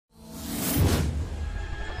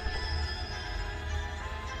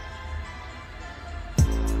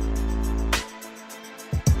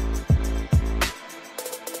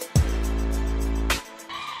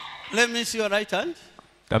Let me see your right hand.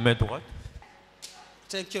 Ta main droite.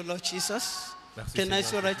 Thank you, Lord Jesus. Merci, Can I Seigneur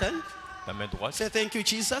see your right hand? Ta main droite. Say thank you,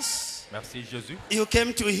 Jesus. Merci Jésus. You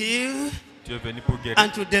came to heal Tu es venu pour guérir and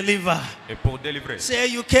to deliver. et pour délivrer. Say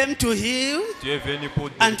you came to heal Tu es venu pour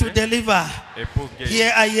and to délivrer deliver. et pour guérir.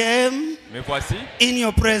 Here I am Me voici in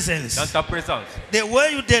your presence. dans ta présence. The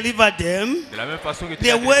way you delivered them, De la même façon que tu the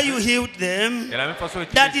as way you délivré, healed them, de la même façon que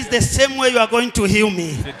tu that is the same way you are going to heal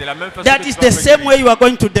me. C'est de la même façon That que is tu vas the me same guérir. way you are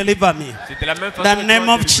going to deliver me. C'est de la même façon The que tu name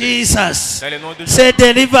vas of me délivrer. Jesus. Dans le nom de Jésus. Say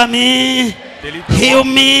deliver me. Délivre-moi. Heal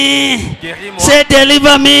me. Guéris-moi. Say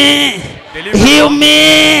deliver me. Délivre-moi. Heal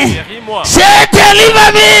me. Guéris-moi. Say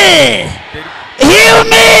deliver me. Heal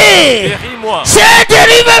me. Guéris-moi. Say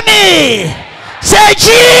deliver me. Say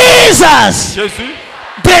Jesus. Jésus,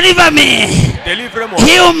 Deliver me. délivre-moi.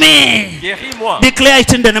 Heal me. Guéris-moi. Declare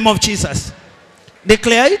it in the name of Jesus.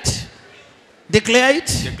 Declare it. Declare it.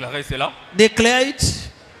 Déclarez cela. Declare it.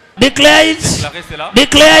 Declare it. Déclarez cela.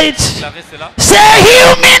 Declare it. Déclarez cela. Say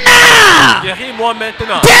heal me now. Guéris-moi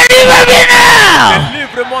maintenant. Deliver me now.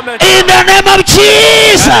 Délivre-moi maintenant. In the name of Dans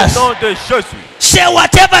le Jesus. nom de Jésus. Say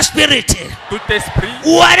whatever spirit, Tout esprit,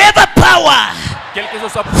 whatever power quel que ce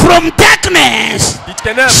soit from darkness, du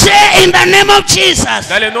ténèbre, say in the name of Jesus.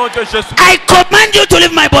 dans le nom de Jésus, I command you to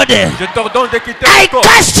leave my body. je t'ordonne de quitter I mon corps.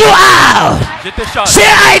 cast you out. Je te chasse. Say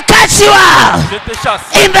I cast you out. Je te chasse.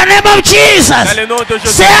 In the name of Dans Jesus. le nom de Jésus.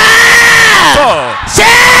 Say out. Sors. Say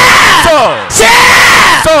out. Sors. Say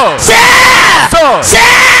out. Sors. Say out. Sors. Say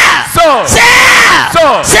out. Sors. Say out.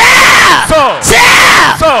 Sors. Say out. Sors. Say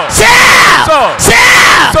out. Sors. Say out. Sors. Say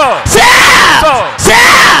out. Sors. Say out. Sors. Say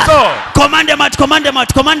out. Sors. Command them out. Command them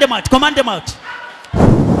out. Command them out. Command them out.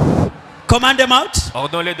 Command them out.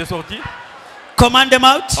 Ordonne-les de sortir. Command them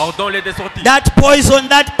out. Ordonne-les de sortir. That poison,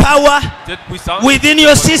 that power Cette puissance within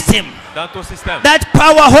your system, dans ton système. that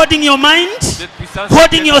power holding your mind, Cette puissance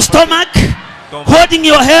holding qui your est stomach, ton- holding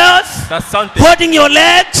your health, ta santé, holding your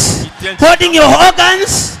legs, holding your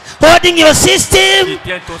organs, holding your qui system.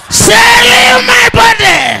 tient ton système. Say, leave my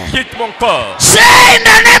body. Quitte mon corps. Say in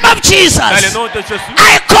the name of Dans le Jesus. nom de Jésus.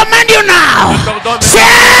 I command you now. Je t'ordonne Say,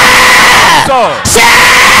 Sors. say,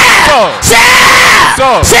 Sors. say,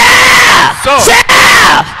 Sors. say, Sors. say,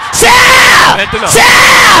 say, Maintenant. say,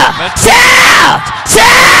 say, say,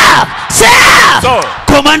 say. Sors.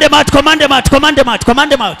 Command them out, command them out, command them out,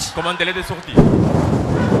 command them out. Commande-les de sortir.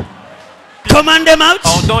 Command them out.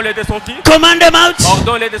 Ordonne-les de sortir. Command them out.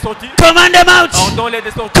 Ordonne-les de sortir. Command them out. Ordonne-les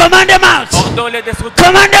de sortir. Command them out. Ordonne-les de sortir.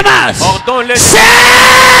 Command them out. Ordonne-les de Say,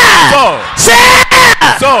 Sors. say,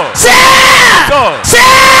 Sors. say, Sors. say,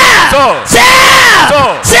 Sors. say,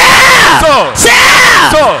 Sors. say, Sors. say,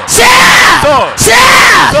 Sors. say, Sors.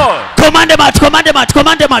 say. Sors. Command them out. Command them out.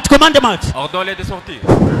 Command them out. Command them out. Ordonne-les de sortir.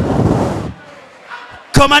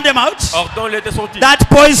 Command them out. Ordonne-les de sortir. That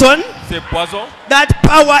poison, Ces poisons, that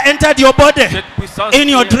power entered your body cette puissance in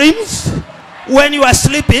your qui est- dreams when you are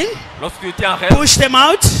sleeping. lorsque tu es en rêve, Push them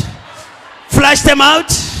out. Flush them out.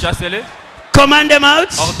 chasse-les. Command them out.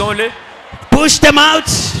 Ordonne-les. Push them out.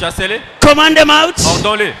 Chasse-les. Command them out.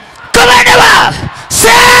 Ordonne-les. Command them out. Say.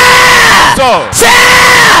 Sors. Say.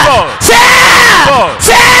 Sors. Say. Sors.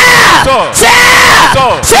 Say. Sors. Say.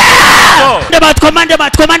 Sors. Say. Sors. Command them out. Command them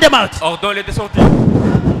out. Command them out. Ordonne-les de sortir.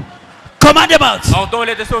 Command them out.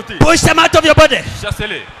 Ordonne-les de sortir. Push them out of your body.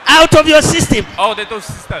 Chasse-les. Out of your system. Hors de ton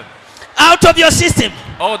système. Out of your system.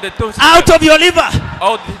 Hors de ton système. Out of your liver.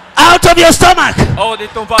 Hors Out of your stomach. de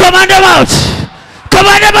ton ventre. Command them out.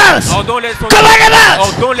 Command them out. Ordonne-les de sortir. Command them out.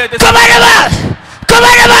 Ordonne-les de Command them out.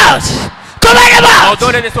 Command them out. Command them out.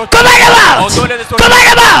 Ordonne-les de sortir. Command them out. Ordonne-les de sortir. Command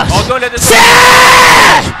them out. Ordonne-les de Say.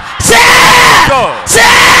 sortir. Say. Sors. Say.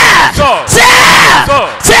 Sors. Say. Sors.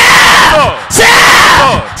 Say. Sors. Say.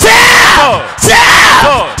 Sors. Say. Sors. Say.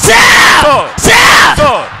 Sors. Say. Sors. Say.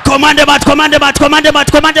 Sors. Command them out. Command them out. Command them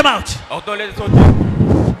out. Command them out. Ordonne-les de sortir.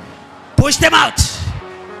 Push them out.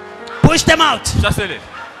 Push them out. Chasse-les.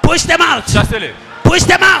 Push them out. Chasse-les. Push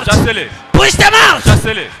them out. Chasse-les. Push them out.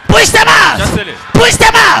 Chasse-les. Push them out. Chasse-les. Push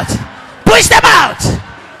them out. Push them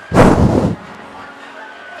out.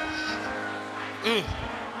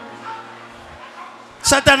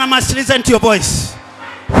 Satan, I must listen to your voice.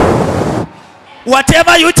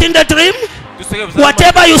 Whatever you eat in the dream, Tout ce que vous avez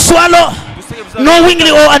whatever you swallow, tout ce que vous avez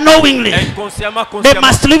knowingly or unknowingly, inconsciemment, they consciemment,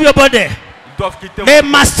 must leave your body. ils doivent quitter They votre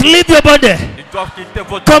must leave your body. Ils doivent quitter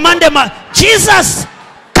votre Command them out. Jesus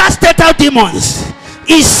casted out demons.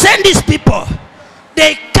 He sent his people.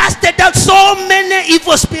 They casted out so many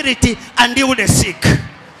evil spirits and healed the sick.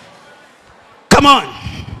 Come on.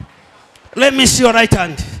 Let me see your right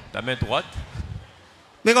hand. Ta main droite,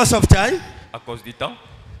 Because of time, à cause du temps,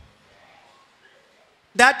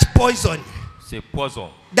 that poison, c'est poison.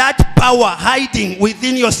 that power hiding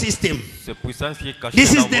within your system. Cette puissance qui est cachée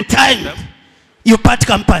This dans is the votre time système, you part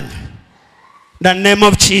company. The name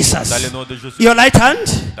of dans le Jesus. nom de Jésus, Your right hand.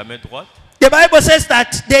 ta main droite. The Bible says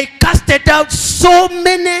that they casted out so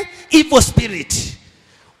many evil spirits.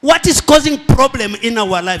 What is causing problem in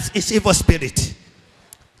our lives is evil spirit.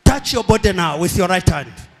 Touch your body now with your right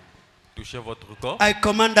hand. Touchez votre corps. I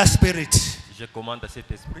command the spirit. Je commande à cet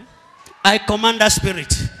esprit. I command the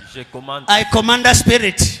spirit. Je commande I command the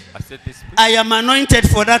spirit. à cet esprit. I am anointed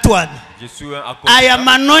for that one. Je suis un I am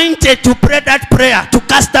anointed to pray that prayer to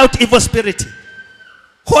cast out evil spirit.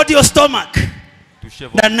 Hold your stomach. Touchez The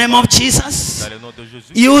votre name of Jesus. dans le nom de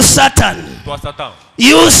Jésus. You Satan. Toi Satan.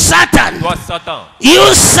 You Satan. Toi Satan.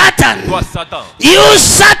 You Satan. Toi Satan. You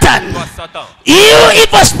Satan. Toi Satan. You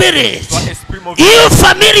evil spirit. Toi esprit mauvais. You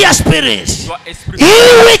familiar spirit. Toi esprit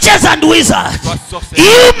You witches and wizards. Toi sorcier.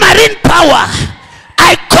 You marine power.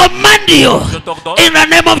 I command you Je t'ordonne in the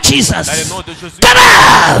name of dans le Jesus. nom de Jésus. Come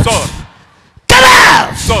out. Sors. Come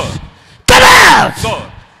out. Sors. Come out. Sors.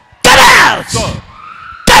 Come out. Sors.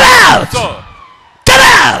 Come out. Sors. Come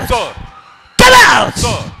out. Sors. Come out.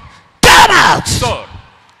 Sors. Come out. Sors.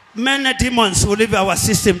 Many demons will leave our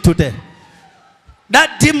system today.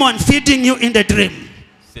 That demon feeding you in the dream,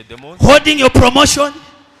 Ces démons holding your promotion,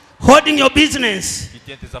 holding your business, qui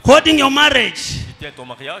tiennent tes affaires, holding your marriage. qui tiennent ton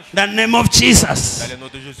mariage, The name of dans Jesus. le nom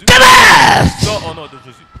de Jésus. Come out. Sors au nom de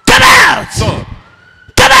Jésus. Come out. Sors.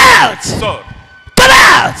 Come out. Sors. Come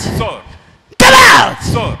out. Sors. Come out.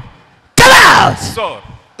 Sors. Come out. Sors.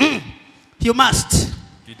 You must.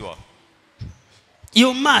 Tu dois.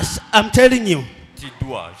 You must. I'm telling you. Tu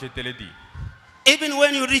dois. Je te le dis. Even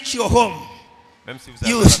when you reach your home, Même si vous allez,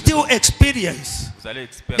 you still experience vous allez the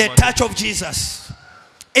expérimenter. touch of Jesus.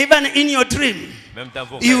 Even in your dream, Même dans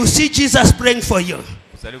vos you rêves, see Jesus praying for you.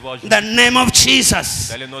 vous allez voir Jésus. The name of Jesus.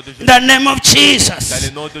 Dans le nom de Jésus. The name of Jesus. Dans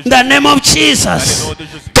le nom de Jésus. The name of Dans le Jesus. nom de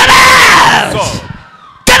Jésus. Come out! Sors.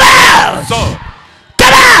 Come out! Sors.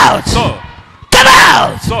 Come out! Sors. Come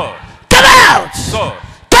out! Sors. Come out! Sors.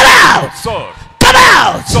 Come out! Sors. Come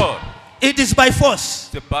out! Sors. It is by force.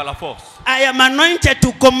 C'est par la force. I am anointed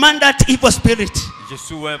to command that evil spirit, Je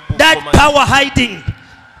suis un pour that commander. power hiding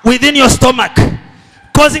within your stomach,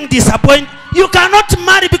 causing disappointment. You cannot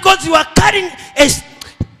marry because you are carrying a.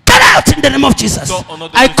 Get out in the name of Jesus. Sors au nom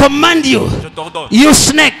de I Jésus. command you, Je t'ordonne. you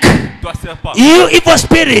snake, Toi serpent. you evil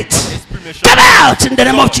spirit, Esprit méchant. come out in the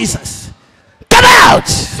name of Jesus. Come out.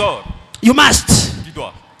 Sors. You must Tu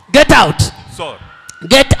dois. get out. Sors.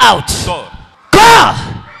 Get out. Sors. Go.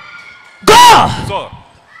 Go. Sors.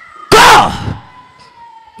 Go.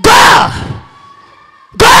 Go.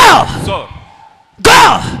 Go. Sors.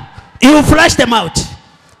 Go. You will flush them out.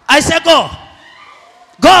 I say go.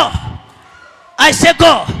 Go. I say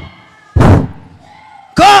go.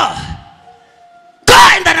 Go.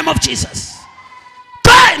 Go in the name of Jesus.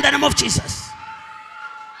 Go in the name of Jesus.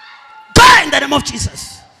 Go in the name of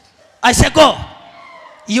Jesus. I say go.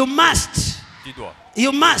 You must. Tu dois.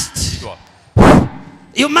 You Tu must. dois.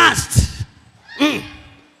 You must.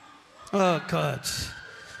 Oh God.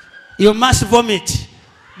 You must vomit.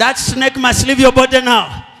 That snake must leave your body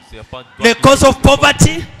now. Serpent doit The cause of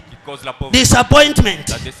poverty, qui cause la pauvreté, disappointment,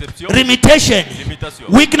 la déception, limitation, limitation,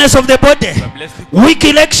 weakness of the body, faiblesse, weak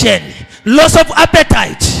election, loss of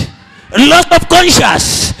appetite, loss of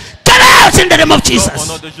conscience. Come out in the name of Sors au Jesus.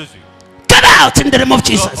 nom de Jésus. Come out in the name of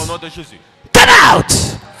Sors au Jesus. nom de Jésus. Come out.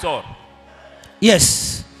 Sors.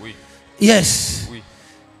 Yes. Oui. Yes. Oui.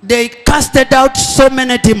 They casted out so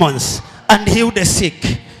many demons and healed the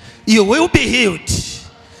sick. You will be healed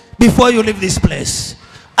before you leave this place.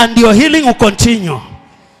 And your healing will continue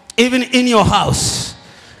even in your house.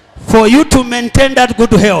 For you to maintain that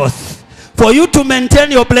good health, for you to maintain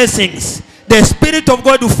your blessings, the Spirit of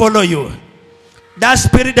God will follow you. That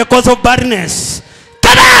spirit, the cause of barrenness,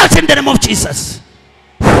 come out in the name of Jesus.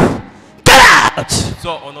 Come out.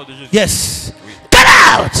 Sors au nom de Jésus. Yes. Oui. Come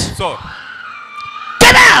out. Sors.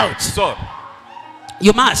 Come out. Sors.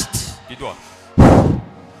 You must. Tu dois.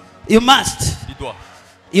 You must. Tu dois.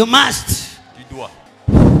 You must. Tu dois.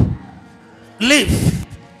 Live.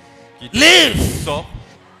 Tu dois. Live. Sors.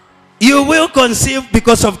 You will conceive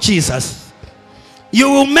because of Jesus. You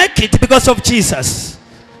will make it because of Jesus.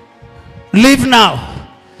 Live now.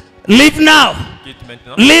 Live now. Quitte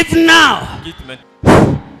maintenant. Live now. Quitte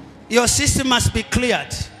maintenant. Your system must be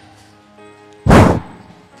cleared.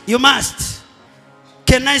 You must.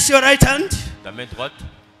 Can I see your right hand? Ta main droite.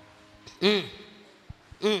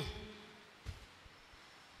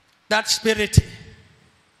 That spirit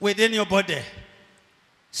within your body.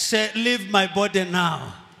 Say, leave my body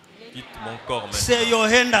now. Quitte mon corps maintenant. Say, your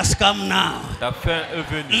hand has come now. Ta fin est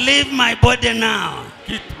venue. Leave my body now.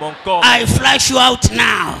 Quitte mon corps. I flush you out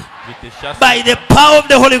now. Je te chasse By the power of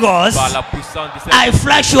the Holy Ghost, par la puissance du I Saint-Esprit.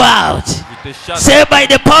 flush you out. Je te chasse Say, by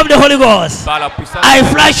the power of the Holy Ghost, par la puissance I du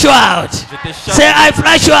flush you out. Je te chasse. Say, I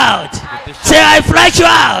flush you out. Je te chasse. Say, I flush you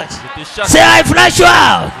out. Je te chasse. Say, I flush you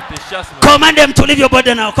out. Je te chasse. Command them to leave your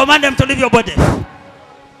body now. Command them to leave your body.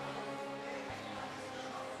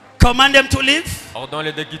 Command them to leave.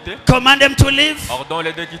 Ordonne-les de quitter. Command them to leave.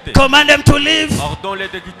 Ordonne-les de quitter. Command them to leave. Ordonne-les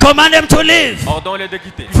de quitter. Command them to leave. Ordonne-les de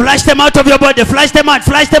quitter. Flush them out of your body. Flush them out.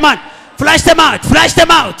 Flush them out. Flush them out. Flush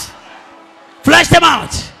them out. Flush them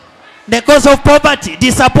out. The cause of poverty,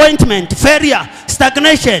 disappointment, failure,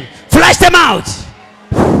 stagnation. Flush them out.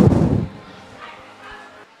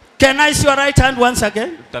 Can I see your right hand once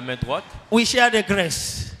again? Ta main droite, We share the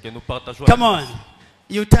grace. que nous partageons. Come on.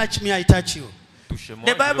 You touch me, I touch you. Touchez-moi.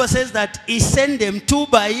 The Bible says that he sent them two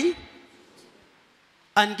by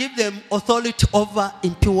and give them authority over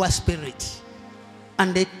impure spirit.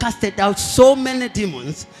 And they casted out so many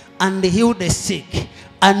demons and they healed the sick,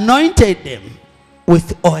 anointed them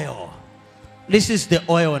with oil. This is the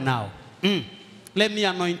oil now. Let me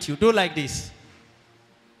anoint you. Do like this.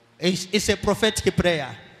 It's a prophetic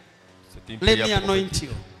prayer. C'est une Let prière me prophétique. anoint you.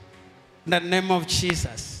 In the name of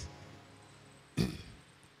Jesus.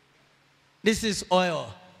 This is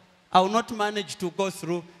oil. I will not manage to go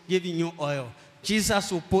through giving you oil.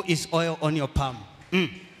 Jesus will put his oil on your palm.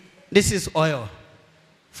 This is oil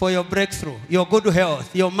for your breakthrough, your good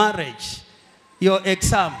health, your marriage, your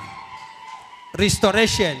exam,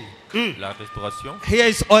 restoration. La restauration. Here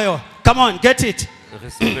is oil. Come on, get it.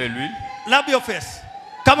 Recevez l'huile. Love your face.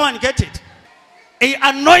 Come on, get it. He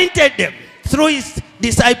anointed them through his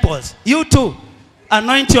disciples. You too.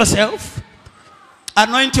 Anoint yourself.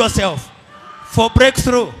 Anoint yourself for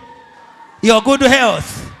breakthrough. Your good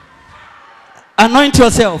health. Anoint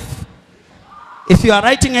yourself. If you are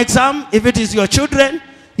writing exam, if it is your children,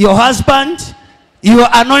 your husband, you are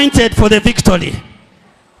anointed for the victory.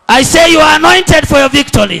 I say you are anointed for your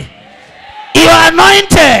victory. You are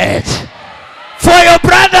anointed for your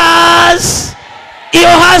brothers,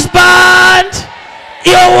 your husband,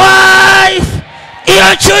 your wife,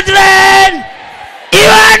 your children. You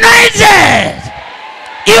are anointed.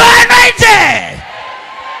 You are anointed.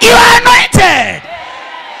 You are anointed.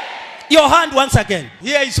 Your hand once again.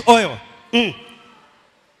 Here is oil.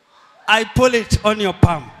 I pull it on your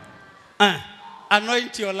palm.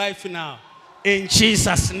 Anoint your life now. In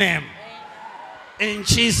Jesus' name. In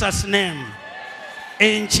Jesus' name.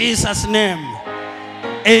 In Jesus' name.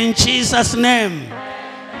 In Jesus' name.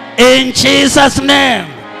 In Jesus'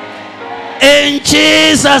 name. In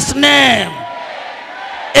Jesus' name.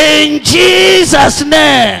 In Jesus'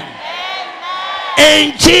 name.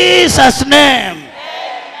 In Jesus' name.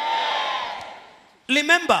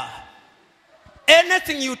 Remember,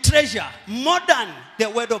 anything you treasure more than the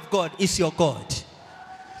word of God is your God.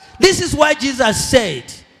 This is why Jesus said,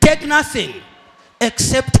 take nothing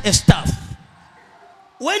except a staff.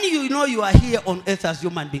 When you know you are here on earth as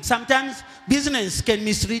human beings, sometimes business can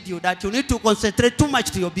mislead you that you need to concentrate too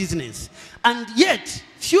much to your business. And yet,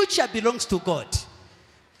 future belongs to God.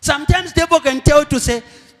 Sometimes devil can tell you to say,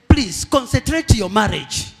 please concentrate to your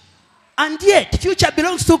marriage. And yet, future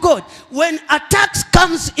belongs to God. When attacks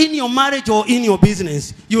comes in your marriage or in your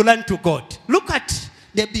business, you learn to God. Look at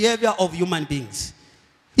the behavior of human beings.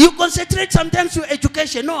 You concentrate sometimes to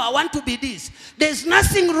education. No, I want to be this. There's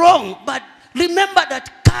nothing wrong, but remember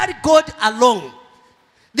that carry God along.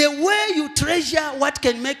 The way you treasure what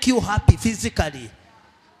can make you happy physically,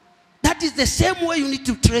 that is the same way you need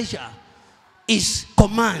to treasure is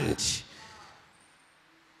command.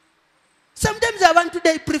 Sometimes I want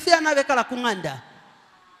to prefer na vekala kunganda.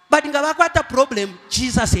 But ngabakwata problem,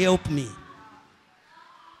 Jesus help me.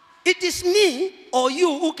 It is me or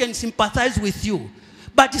you who can sympathize with you.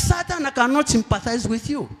 But Satan cannot sympathize with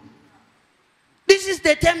you. This is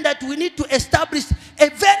the time that we need to establish a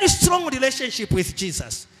very strong relationship with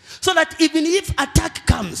Jesus. So that even if attack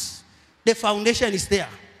comes, the foundation is there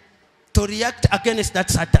to react against that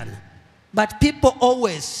Satan. But people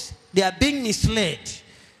always, they are being misled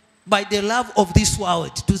by the love of this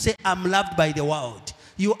world to say, I'm loved by the world.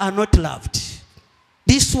 You are not loved.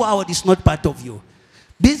 This world is not part of you.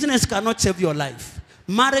 Business cannot save your life.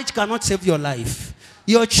 Marriage cannot save your life.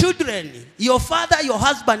 Your children, your father, your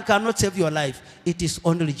husband cannot save your life. It is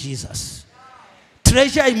only Jesus.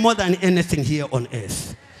 Treasure him more than anything here on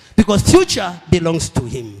earth. Because future belongs to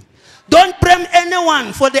him. Don't blame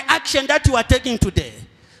anyone for the action that you are taking today.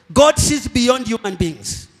 God sees beyond human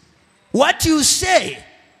beings. What you say,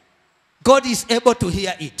 God is able to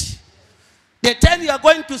hear it. The time you are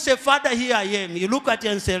going to say, Father, here I am, you look at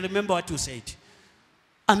you and say, remember what you said.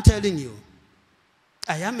 I'm telling you,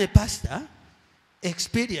 I am a pastor.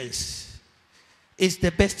 Experience is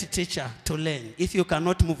the best teacher to learn if you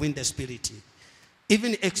cannot move in the spirit.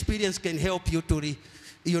 Even experience can help you to,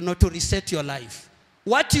 to reset your life.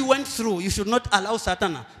 What you went through, you should not allow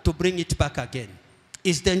Satan to bring it back again.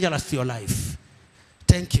 It's dangerous to your life.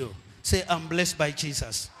 Thank you. Say, I'm blessed by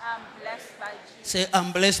Jesus. I'm blessed by Jesus. Say,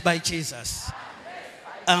 I'm blessed by Jesus.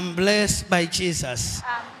 I'm blessed by Jesus.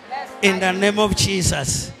 I'm blessed In the name of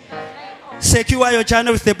Jesus. Secure your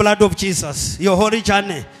journey with the blood of Jesus. Your holy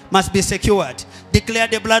journey must be secured. Declare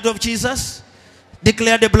the blood of Jesus.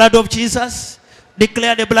 Declare the blood of Jesus.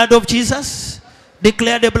 Declare the blood of Jesus.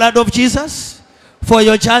 Declare the blood of Jesus. For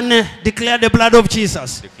your journey, declare the blood of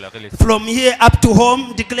Jesus. From here up to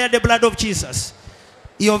home, declare the blood of Jesus.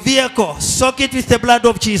 Your vehicle, soak it with the blood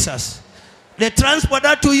of Jesus. The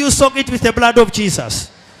transporter to you, soak it with the blood of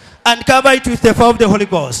Jesus. And cover it with the fire of the Holy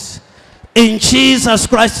Ghost. In Jesus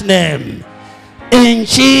Christ's name. In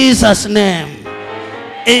Jesus' name.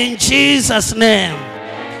 In Jesus' name.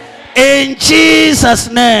 In Jesus'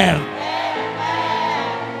 name.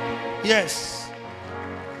 Yes.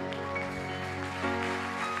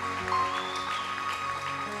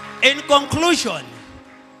 In conclusion,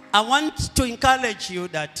 I want to encourage you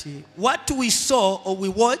that what we saw or we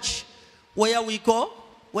watch, where we go,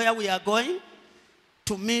 where we are going,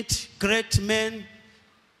 to meet great men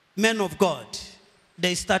of God,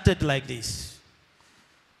 they started like this.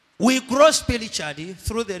 We grow spiritually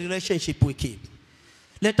through the relationship we keep.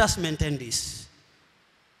 Let us maintain this.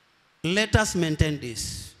 Let us maintain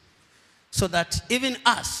this. So that even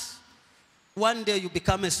us, one day you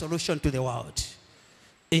become a solution to the world.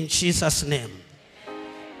 In Jesus' name.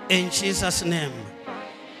 In Jesus' name.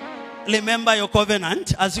 Remember your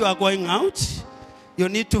covenant as you are going out. You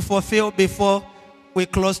need to fulfill before we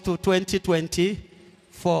close to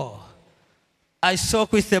 2024. I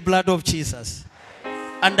soak with the blood of Jesus.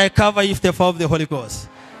 And I cover you with the fire of the Holy Ghost.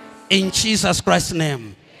 In Jesus Christ's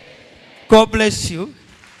name. God bless you.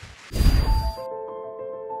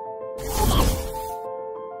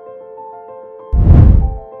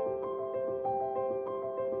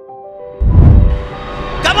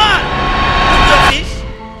 Come on. Put your feet.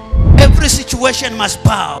 Every situation must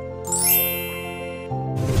bow.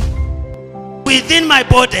 Within my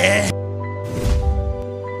body.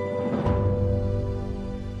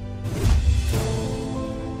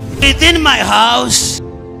 Within my house,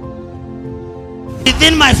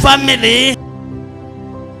 within my family,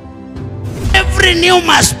 every knee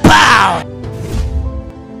must bow,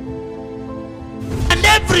 and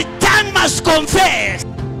every tongue must confess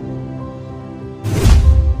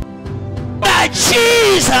that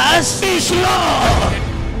Jesus is Lord.